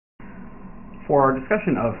For our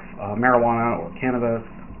discussion of marijuana or cannabis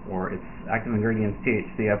or its active ingredients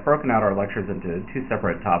THC, I've broken out our lectures into two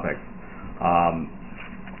separate topics.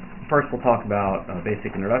 First we'll talk about a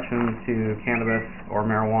basic introduction to cannabis or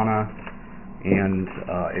marijuana and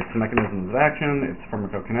its mechanisms of action, its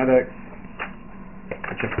pharmacokinetics,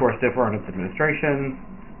 which of course differ in its administration.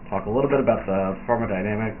 Talk a little bit about the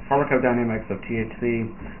pharmacodynamics of THC,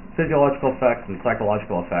 physiological effects and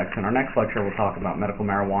psychological effects. In our next lecture we'll talk about medical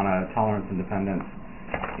marijuana, tolerance and dependence,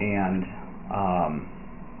 and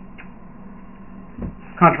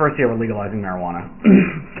controversy over legalizing marijuana.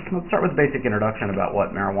 Let's start with a basic introduction about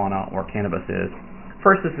what marijuana or cannabis is.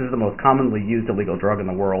 First, this is the most commonly used illegal drug in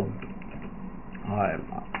the world,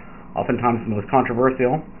 oftentimes the most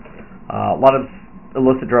controversial. A lot of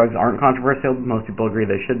illicit drugs aren't controversial. Most people agree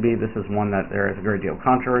they should be. This is one that there is a great deal of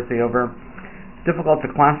controversy over. It's difficult to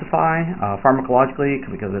classify pharmacologically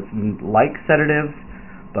because it's like sedatives,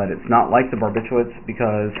 but it's not like the barbiturates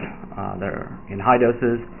because they're in high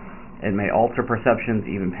doses. It may alter perceptions,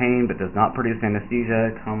 even pain, but does not produce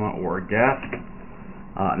anesthesia, coma, or death.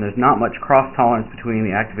 And there's not much cross-tolerance between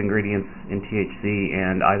the active ingredients in THC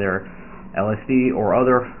and either LSD or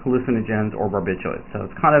other hallucinogens or barbiturates. So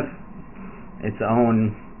it's kind of its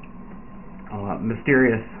own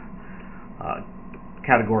mysterious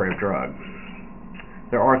category of drug.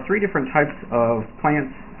 There are three different types of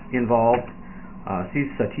plants involved. C.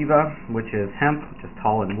 sativa, which is hemp, which is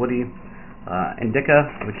tall and woody.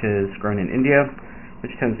 Indica, which is grown in India,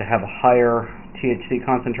 which tends to have a higher THC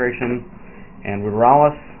concentration. And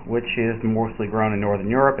ruderalis, which is mostly grown in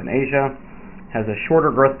Northern Europe and Asia, has a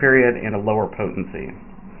shorter growth period and a lower potency.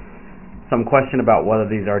 Some question about whether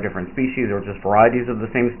these are different species or just varieties of the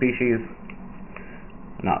same species.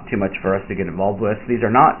 Not too much for us to get involved with. These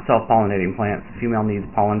are not self-pollinating plants. The female needs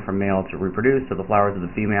pollen from male to reproduce, so the flowers of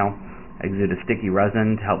the female exude a sticky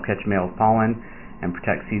resin to help catch male's pollen and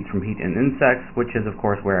protect seeds from heat and insects, which is of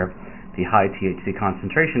course where the high THC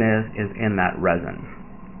concentration is in that resin.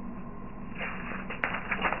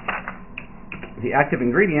 The active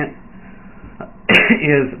ingredient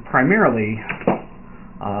is primarily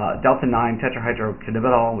delta-9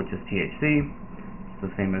 tetrahydrocannabinol, which is THC. It's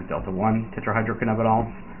the same as delta-1 tetrahydrocannabinol.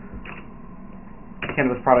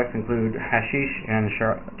 Cannabis products include hashish and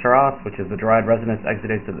charas, which is the derived resinous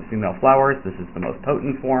exudates of the female flowers. This is the most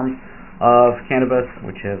potent form of cannabis,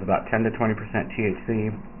 which is about 10 to 20%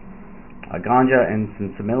 THC. Ganja and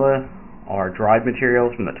sinsemilla are dried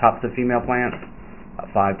materials from the tops of female plants,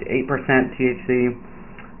 5 to 8% THC,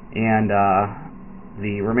 and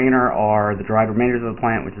the remainder are the dried remainders of the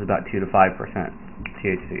plant, which is about 2 to 5%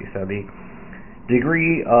 THC. So the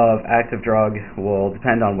degree of active drug will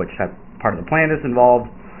depend on which part of the plant is involved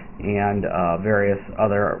and various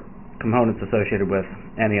other components associated with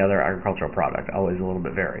any other agricultural product, always a little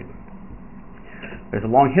bit varied. There's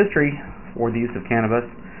a long history for the use of cannabis.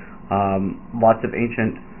 Lots of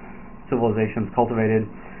ancient civilizations cultivated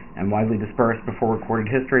and widely dispersed before recorded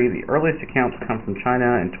history. The earliest accounts come from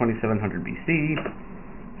China in 2700 BC.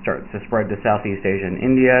 Starts to spread to Southeast Asia and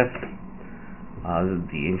India.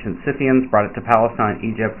 The ancient Scythians brought it to Palestine,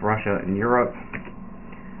 Egypt, Russia, and Europe.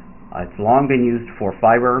 It's long been used for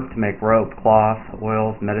fiber to make rope, cloth,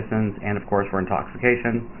 oils, medicines, and of course for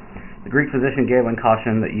intoxication. The Greek physician Galen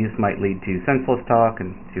cautioned that use might lead to senseless talk,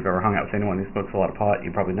 and if you've ever hung out with anyone who smokes a lot of pot, you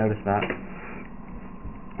probably noticed that.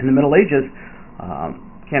 In the Middle Ages,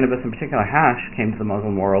 cannabis, in particular hash, came to the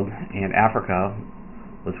Muslim world, and Africa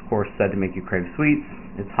was of course said to make you crave sweets.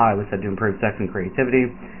 Its high was said to improve sex and creativity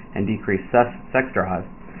and decrease sex drive.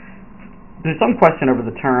 There's some question over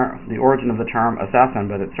the origin of the term assassin,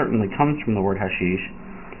 but it certainly comes from the word hashish.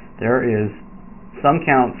 There is some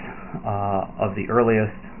counts of the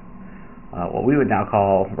earliest what we would now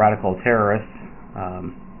call radical terrorists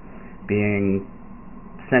being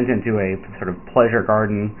sent into a sort of pleasure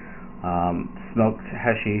garden, smoked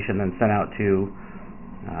hashish, and then sent out to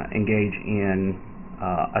engage in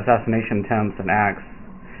assassination attempts and acts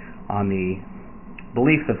on the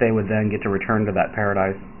belief that they would then get to return to that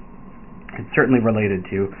paradise. It's certainly related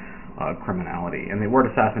to criminality, and the word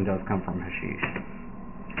assassin does come from hashish.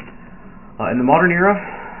 In the modern era,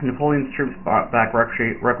 Napoleon's troops brought back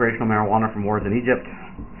recreational marijuana from wars in Egypt.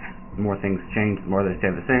 The more things change, the more they stay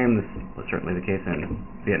the same. This was certainly the case in the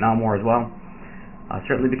Vietnam War as well.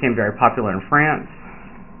 Certainly became very popular in France.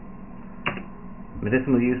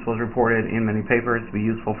 Medicinal use was reported in many papers to be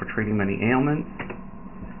useful for treating many ailments.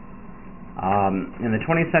 In the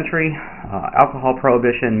 20th century, alcohol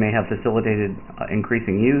prohibition may have facilitated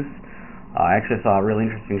increasing use. I actually saw a really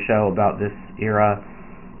interesting show about this era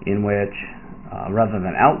in which rather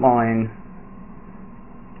than outlawing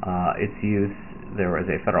its use, there was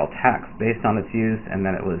a federal tax based on its use, and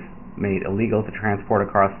then it was made illegal to transport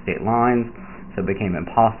across state lines, so it became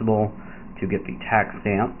impossible to get the tax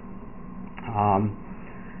stamp.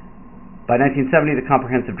 By 1970, the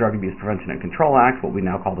Comprehensive Drug Abuse Prevention and Control Act, what we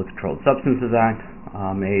now call the Controlled Substances Act,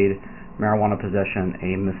 made marijuana possession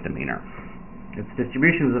a misdemeanor. Its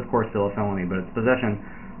distribution is, of course, still a felony, but its possession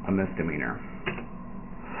a misdemeanor.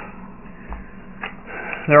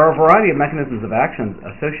 There are a variety of mechanisms of action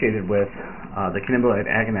associated with the cannabinoid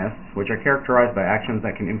agonists, which are characterized by actions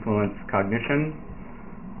that can influence cognition,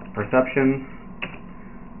 perception,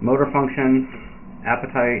 motor function,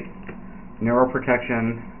 appetite,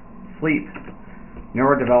 neuroprotection, sleep,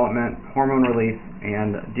 neurodevelopment, hormone release,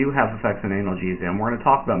 and do have effects on analgesia. And we're going to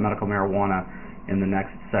talk about medical marijuana in the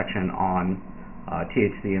next section on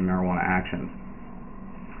THC and marijuana actions.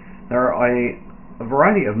 There are a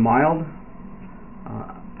variety of mild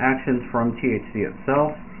actions from THC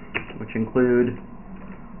itself, which include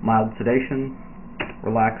mild sedation,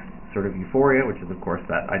 relaxed sort of euphoria, which is of course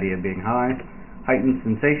that idea of being high, heightened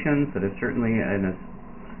sensations, that is certainly a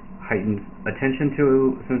heightened attention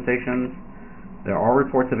to sensations. There are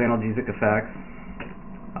reports of analgesic effects.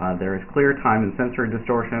 There is clear time and sensory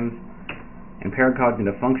distortions, impaired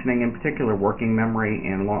cognitive functioning, in particular working memory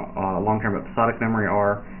and long-term episodic memory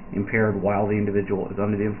are impaired while the individual is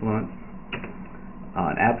under the influence.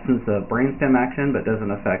 An absence of brainstem action, but doesn't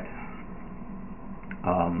affect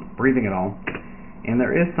breathing at all. And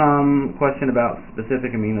there is some question about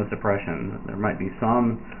specific immunosuppression. There might be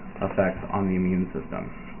some effects on the immune system.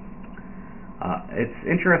 It's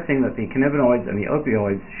interesting that the cannabinoids and the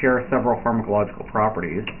opioids share several pharmacological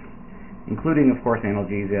properties, including, of course,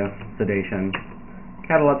 analgesia, sedation,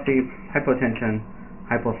 catalepsy, hypotension,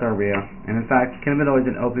 hypothermia, and in fact, cannabinoids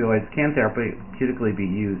and opioids can therapeutically be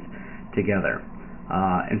used together.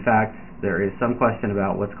 In fact, there is some question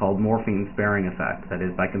about what's called morphine-sparing effects. That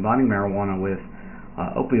is, by combining marijuana with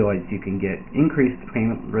opioids, you can get increased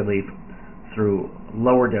pain relief through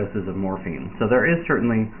lower doses of morphine. So there is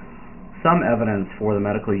certainly some evidence for the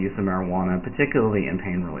medical use of marijuana, particularly in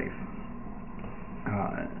pain relief.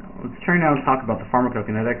 Let's turn now and talk about the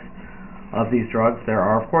pharmacokinetics of these drugs. There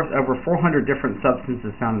are, of course, over 400 different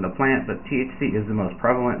substances found in the plant, but THC is the most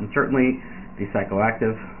prevalent and certainly the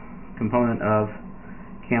psychoactive component of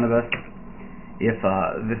cannabis. If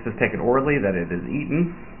this is taken orally, that it is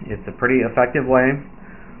eaten, it's a pretty effective way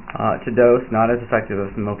to dose, not as effective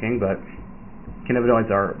as smoking, but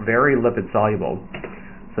cannabinoids are very lipid soluble.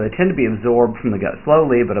 So they tend to be absorbed from the gut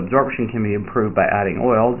slowly, but absorption can be improved by adding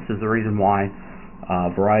oil. This is the reason why a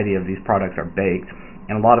variety of these products are baked.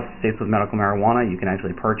 In a lot of states with medical marijuana, you can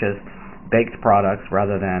actually purchase baked products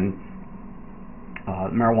rather than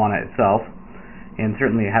marijuana itself. And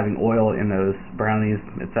certainly having oil in those brownies,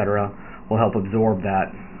 etc., will help absorb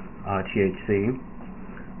that THC.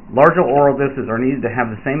 Larger oral doses are needed to have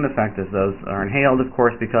the same effect as those that are inhaled, of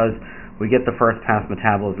course, because we get the first pass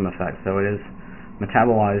metabolism effect. So it is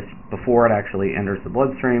metabolized before it actually enters the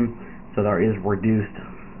bloodstream, so there is reduced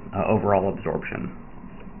overall absorption.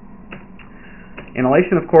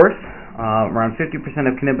 Inhalation, of course, around 50%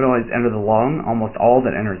 of cannabinoids enter the lung, almost all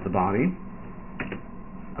that enters the body.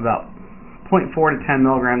 About 0.4 to 10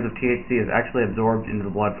 milligrams of THC is actually absorbed into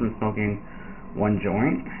the blood from smoking one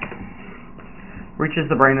joint. Reaches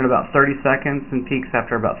the brain in about 30 seconds and peaks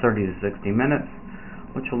after about 30 to 60 minutes,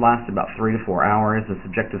 which will last about 3 to 4 hours. The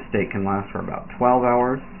subjective state can last for about 12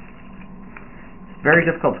 hours. It's very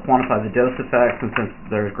difficult to quantify the dose effects, and since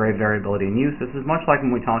there's great variability in use, this is much like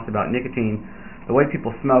when we talked about nicotine. The way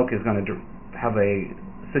people smoke is going to have a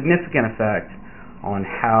significant effect on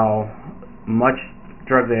how much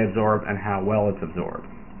drug they absorb and how well it's absorbed.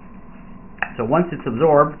 So once it's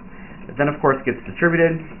absorbed, it then of course gets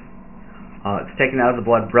distributed. It's taken out of the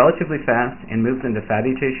blood relatively fast and moves into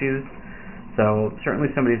fatty tissues. So certainly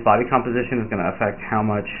somebody's body composition is going to affect how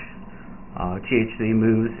much THC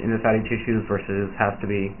moves into fatty tissues versus has to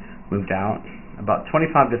be moved out. About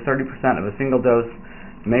 25 to 30% of a single dose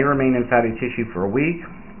may remain in fatty tissue for a week.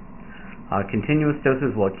 Continuous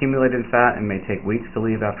doses will accumulate in fat and may take weeks to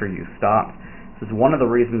leave after you stop. This is one of the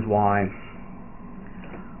reasons why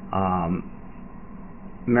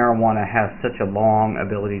marijuana has such a long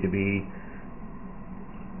ability to be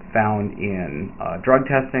found in drug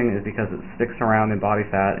testing, is because it sticks around in body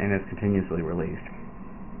fat and is continuously released.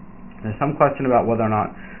 There's some question about whether or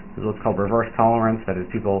not this is what's called reverse tolerance, that is,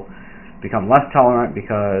 people become less tolerant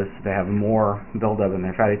because they have more buildup in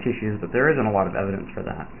their fatty tissues, but there isn't a lot of evidence for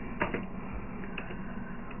that.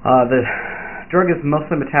 The drug is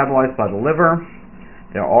mostly metabolized by the liver.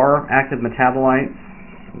 There are active metabolites.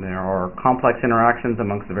 There are complex interactions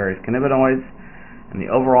amongst the various cannabinoids. and the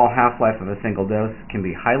overall half-life of a single dose can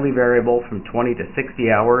be highly variable from 20 to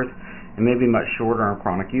 60 hours, and may be much shorter on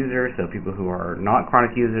chronic users. So people who are not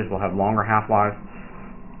chronic users will have longer half-lives.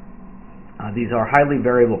 These are highly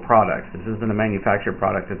variable products. This isn't a manufactured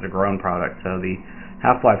product, it's a grown product, so the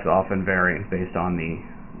half-lives often vary based on the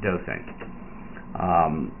dosing.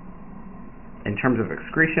 In terms of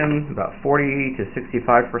excretion, about 40 to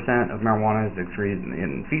 65% of marijuana is excreted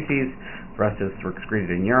in feces, the rest is excreted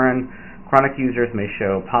in urine. Chronic users may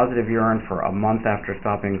show positive urine for a month after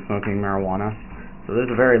stopping smoking marijuana. So there's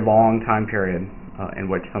a very long time period in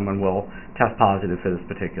which someone will test positive for this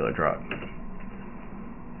particular drug.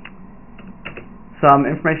 Some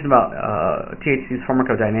information about THC's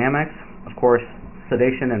pharmacodynamics. Of course,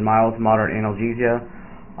 sedation and mild to moderate analgesia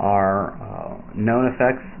are known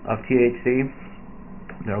effects of THC.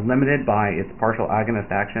 They're limited by its partial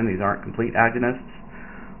agonist action. These aren't complete agonists.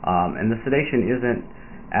 And the sedation isn't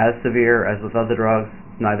as severe as with other drugs,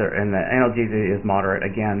 and the analgesia is moderate.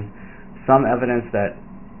 Again, some evidence that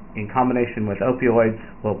in combination with opioids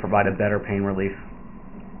will provide a better pain relief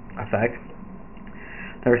effect.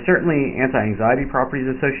 There are certainly anti-anxiety properties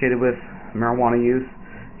associated with marijuana use,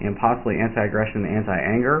 and possibly anti-aggression and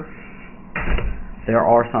anti-anger. There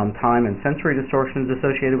are some time and sensory distortions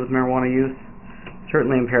associated with marijuana use,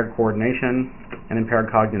 certainly impaired coordination and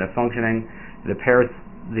impaired cognitive functioning. It impairs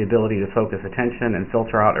the ability to focus attention and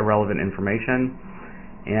filter out irrelevant information.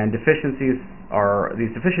 And these deficiencies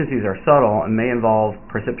are subtle and may involve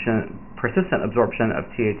persistent absorption of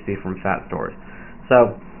THC from fat stores.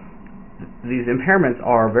 So these impairments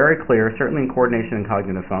are very clear, certainly in coordination and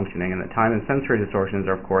cognitive functioning, and the time and sensory distortions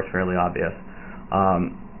are, of course, fairly obvious.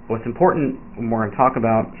 What's important, and we're going to talk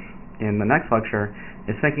about in the next lecture,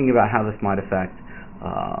 is thinking about how this might affect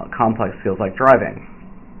complex skills like driving.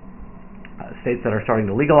 States that are starting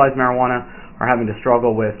to legalize marijuana are having to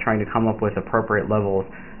struggle with trying to come up with appropriate levels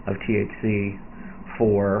of THC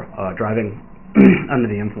for driving under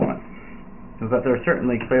the influence. But there are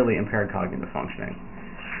certainly clearly impaired cognitive functioning.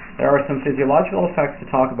 There are some physiological effects to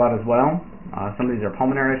talk about as well. Some of these are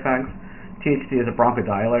pulmonary effects. THC is a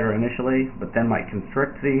bronchodilator initially, but then might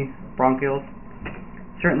constrict the bronchioles.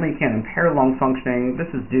 Certainly can impair lung functioning. This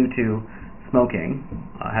is due to smoking.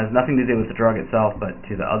 Has nothing to do with the drug itself, but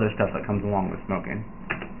to the other stuff that comes along with smoking.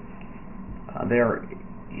 There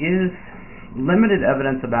is limited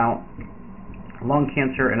evidence about lung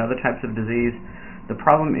cancer and other types of disease. The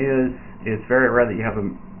problem is it's very rare that you have a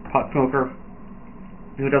pot smoker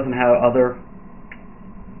who doesn't have other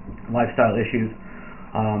lifestyle issues.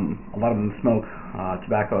 A lot of them smoke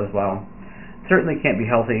tobacco as well. Certainly can't be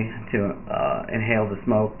healthy to inhale the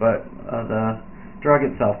smoke, but the drug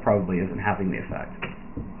itself probably isn't having the effect.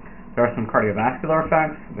 There are some cardiovascular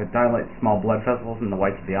effects that dilate small blood vessels in the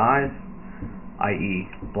whites of the eyes, i.e.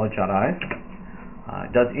 bloodshot eyes.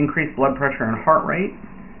 It does increase blood pressure and heart rate,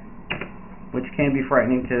 which can be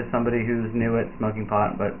frightening to somebody who's new at smoking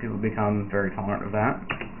pot, but people become very tolerant of that.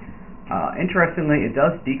 Interestingly, it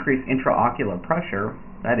does decrease intraocular pressure.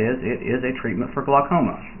 That is, it is a treatment for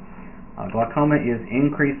glaucoma. Glaucoma is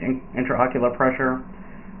increased intraocular pressure.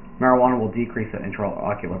 Marijuana will decrease that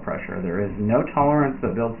intraocular pressure. There is no tolerance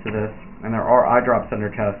that builds to this, and there are eye drops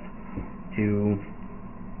under test to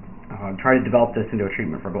try to develop this into a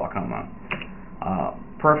treatment for glaucoma.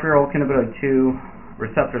 Peripheral cannabinoid 2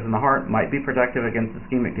 receptors in the heart might be protective against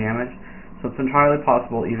ischemic damage, so it's entirely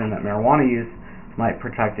possible even that marijuana use might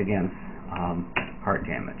protect against heart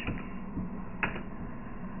damage.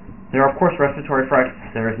 There are, of course, respiratory effects.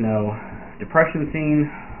 There is no depression seen,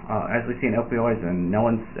 as we see in opioids, and no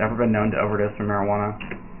one's ever been known to overdose from marijuana.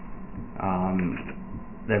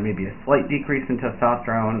 There may be a slight decrease in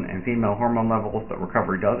testosterone and female hormone levels, but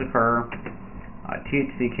recovery does occur.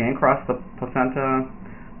 THC can cross the placenta.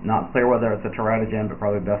 Not clear whether it's a teratogen, but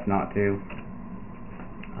probably best not to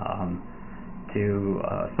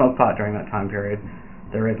smoke pot during that time period.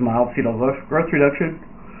 There is mild fetal growth reduction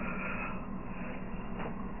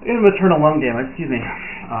and maternal lung damage,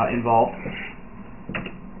 involved.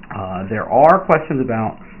 There are questions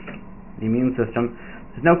about the immune system.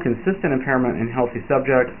 There's no consistent impairment in healthy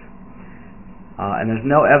subjects, and there's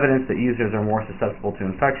no evidence that users are more susceptible to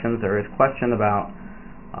infections. There is question about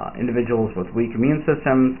individuals with weak immune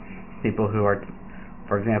systems, people who are,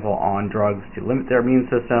 for example, on drugs to limit their immune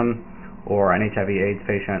system, or an HIV/AIDS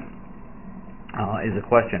patient is a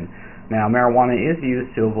question. Now, marijuana is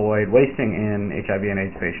used to avoid wasting in HIV and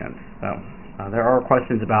AIDS patients, so there are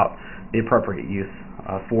questions about the appropriate use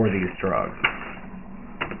for these drugs.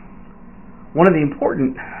 One of the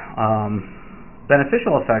important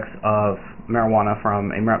beneficial effects of marijuana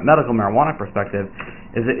from a medical marijuana perspective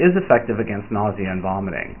is it is effective against nausea and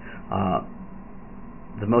vomiting.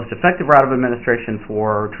 The most effective route of administration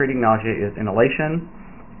for treating nausea is inhalation,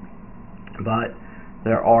 but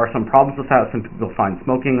there are some problems with that. Some people find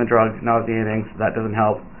smoking the drug nauseating, so that doesn't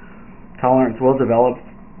help. Tolerance will develop,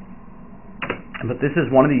 but this is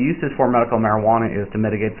one of the uses for medical marijuana, is to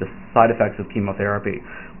mitigate the side effects of chemotherapy,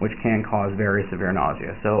 which can cause very severe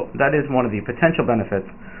nausea. So that is one of the potential benefits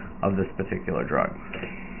of this particular drug.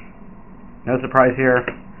 No surprise here,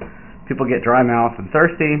 people get dry mouth and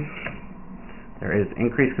thirsty. There is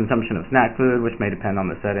increased consumption of snack food, which may depend on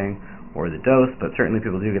the setting or the dose, but certainly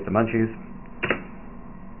people do get the munchies.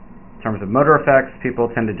 In terms of motor effects, people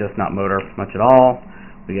tend to just not motor much at all.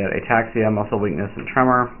 We get ataxia, muscle weakness, and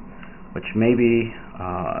tremor, which may be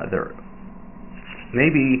there may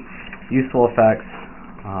be useful effects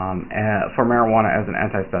for marijuana as an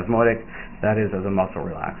antispasmodic, that is, as a muscle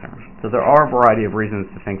relaxer. So there are a variety of reasons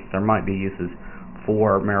to think that there might be uses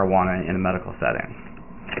for marijuana in a medical setting.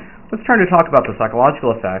 Let's turn to talk about the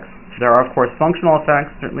psychological effects. There are, of course, functional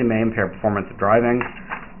effects. Certainly may impair performance of driving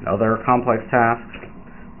and other complex tasks.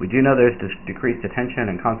 We do know there's decreased attention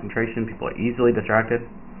and concentration. People are easily distracted.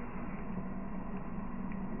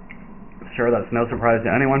 Sure, that's no surprise to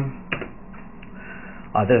anyone.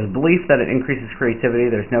 There's a belief that it increases creativity.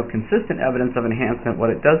 There's no consistent evidence of enhancement.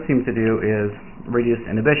 What it does seem to do is reduce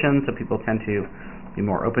inhibition, so people tend to be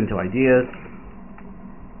more open to ideas.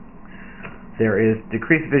 There is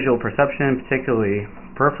decreased visual perception, particularly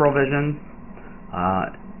peripheral vision.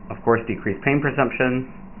 Of course, decreased pain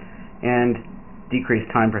perception and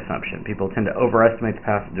decreased time perception. People tend to overestimate the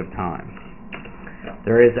passage of time.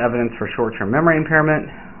 There is evidence for short-term memory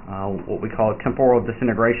impairment, what we call temporal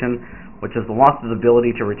disintegration, which is the loss of the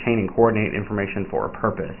ability to retain and coordinate information for a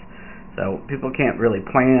purpose. So people can't really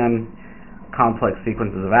plan complex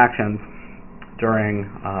sequences of actions during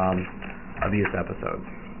abuse episodes.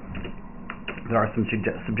 There are some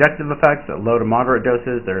subjective effects at low to moderate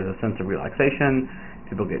doses. There is a sense of relaxation.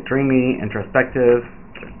 People get dreamy, introspective,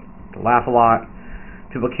 laugh a lot.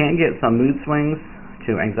 People can get some mood swings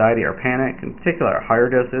to anxiety or panic, in particular at higher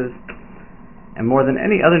doses. And more than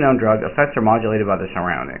any other known drug, effects are modulated by the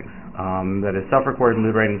surroundings. That is, self-recorded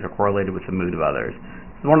mood ratings are correlated with the mood of others.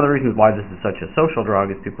 So one of the reasons why this is such a social drug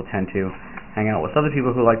is people tend to hang out with other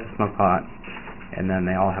people who like to smoke pot, and then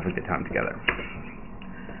they all have a good time together.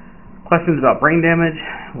 Questions about brain damage.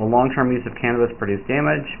 Will long-term use of cannabis produce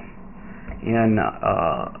damage? In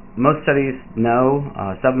most studies, no.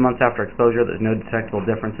 7 months after exposure, there's no detectable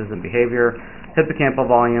differences in behavior, hippocampal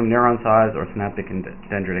volume, neuron size, or synaptic and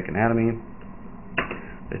dendritic anatomy.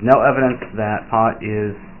 There's no evidence that pot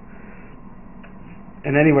is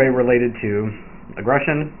in any way related to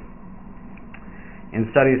aggression.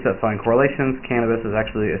 In studies that find correlations, cannabis is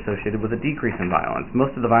actually associated with a decrease in violence.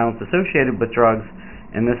 Most of the violence associated with drugs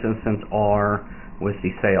in this instance are with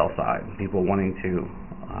the sale side, people wanting to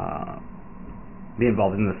be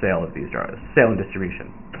involved in the sale of these drugs, sale and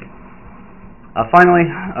distribution. Finally,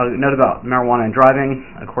 a note about marijuana and driving.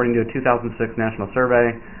 According to a 2006 national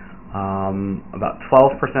survey, about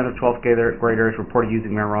 12% of 12th graders reported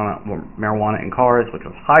using marijuana in cars, which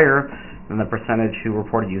was higher than the percentage who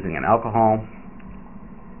reported using it in alcohol.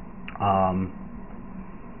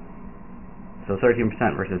 So 13%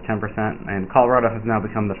 versus 10%, and Colorado has now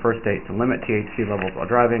become the first state to limit THC levels while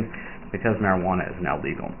driving because marijuana is now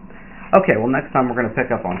legal. Okay, well, next time we're going to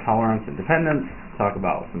pick up on tolerance and dependence, talk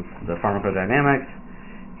about the pharmacodynamics,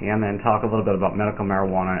 and then talk a little bit about medical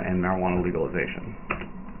marijuana and marijuana legalization.